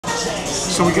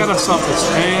So we got ourselves this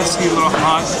nasty little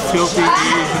hot, filthy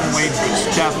Asian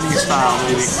waitress, Japanese style,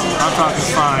 baby. I'm talking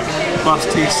fine,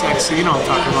 busty, sexy, you know what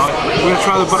I'm talking about. We're gonna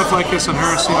try the butterfly kiss on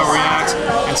her, see how it reacts,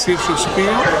 and see if she'll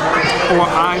squeal, or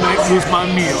I might lose my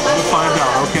meal. We'll find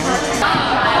out, okay?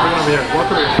 Come over here. Walk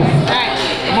over here. Alright.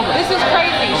 This is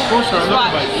crazy. Closer, just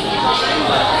watch.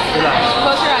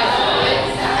 Close your eyes.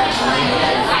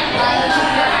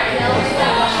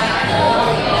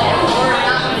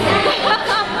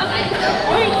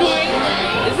 What are you doing?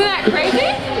 Isn't that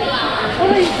crazy?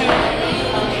 What are you doing?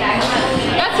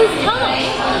 That's his tongue.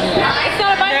 It's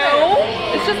not a vibrator. No.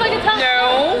 It's just like a tongue.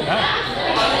 No.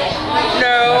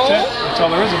 No. That's it. That's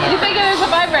all there is in there. You think it was a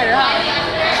vibrator, huh?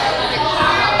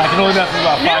 I can only do that for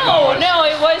about 5 hours. No,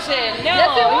 it wasn't. No.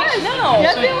 Yes, it was. No.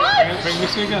 Yes, it was. Bring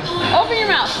this again. Open your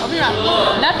mouth. Open your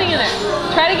mouth. Nothing in there.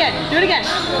 Try it again. Do it again.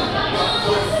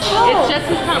 Oh. It's just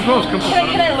his tongue. Come close.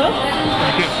 Can I look?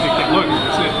 You can't look.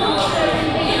 That's it.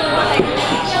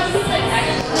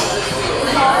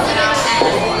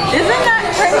 Isn't that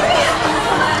crazy?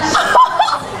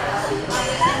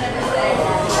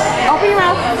 Open your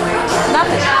mouth.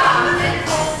 Nothing.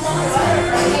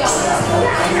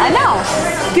 I know.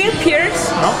 Do you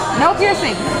pierce? No. No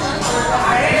piercing.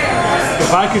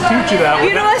 If I could teach you that,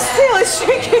 You know what? Still, it's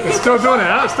shaking. it's still doing it,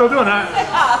 huh? It's still doing that.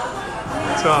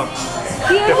 So,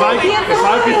 if I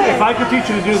could teach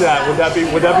you to do that, would that be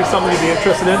something you'd be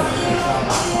interested in?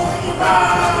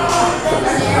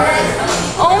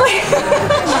 Oh my God.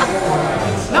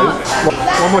 No.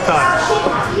 One more time.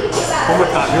 One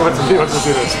more time. He wants to do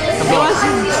this.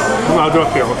 I'll do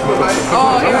it here.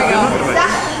 Oh, here we go.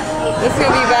 This is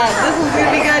gonna be bad. This is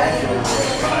gonna be good.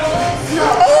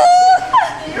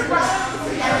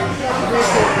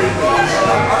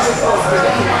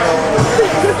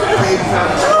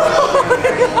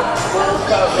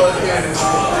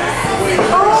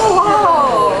 Oh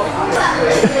wow!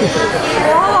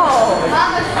 Wow!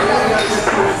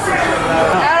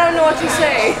 I don't know what to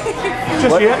say.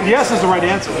 Just yes is the right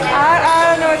answer. I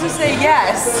don't know what to say.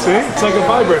 Yes. See? It's like a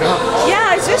vibrator, huh?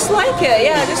 Yeah, it's just like it.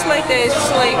 Yeah, just like that. It's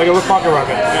just like. Like a little pocket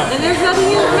rocket. Yeah. And there's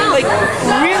nothing in the mouth. Like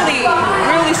really,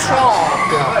 really strong.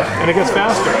 Yeah. And it gets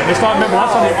faster. And it's not meant.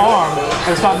 That's on the arm.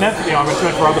 And it's not meant for the arm. It's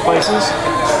meant for other places.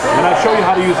 And I show you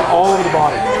how to use it all over the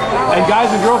body. And guys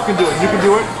and girls can do it. You can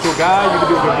do it to a guy. You can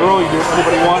do it to a girl. You can do it to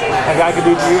anybody you want. A guy can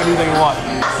do it to you. Anything you want.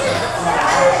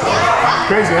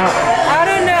 Crazy, huh? I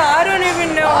don't know. I don't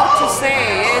even know what to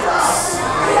say. It's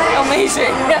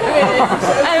amazing.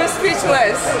 I'm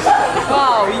speechless.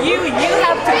 Wow, you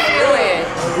have to feel it.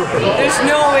 There's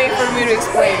no way for me to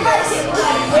explain this.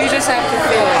 You just have to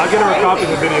feel it. I'll get her a copy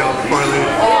of the video before I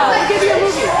leave. Yeah, I'll give you a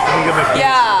movie.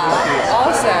 Yeah,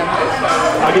 awesome.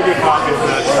 I'll give you a copy of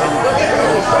that.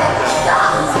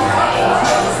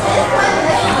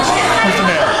 Who's the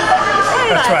man?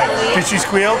 That's right. Did she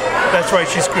squeal? That's right,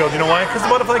 she squealed. You know why? Because the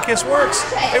butterfly kiss works.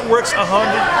 It works 100,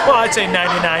 well, I'd say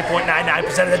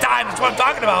 99.99% of the time. That's what I'm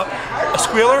talking about. A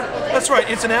squealer? That's right,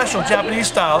 international, Japanese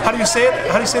style. How do you say it?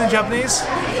 How do you say it in Japanese?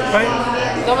 Right?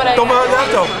 Domo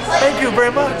arigato. Thank you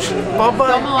very much.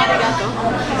 Bye-bye. Domo arigato.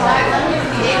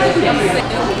 You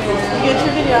get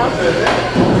your video.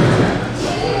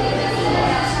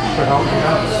 For helping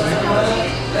out, see?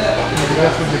 You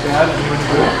guys with your dad and you and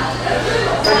your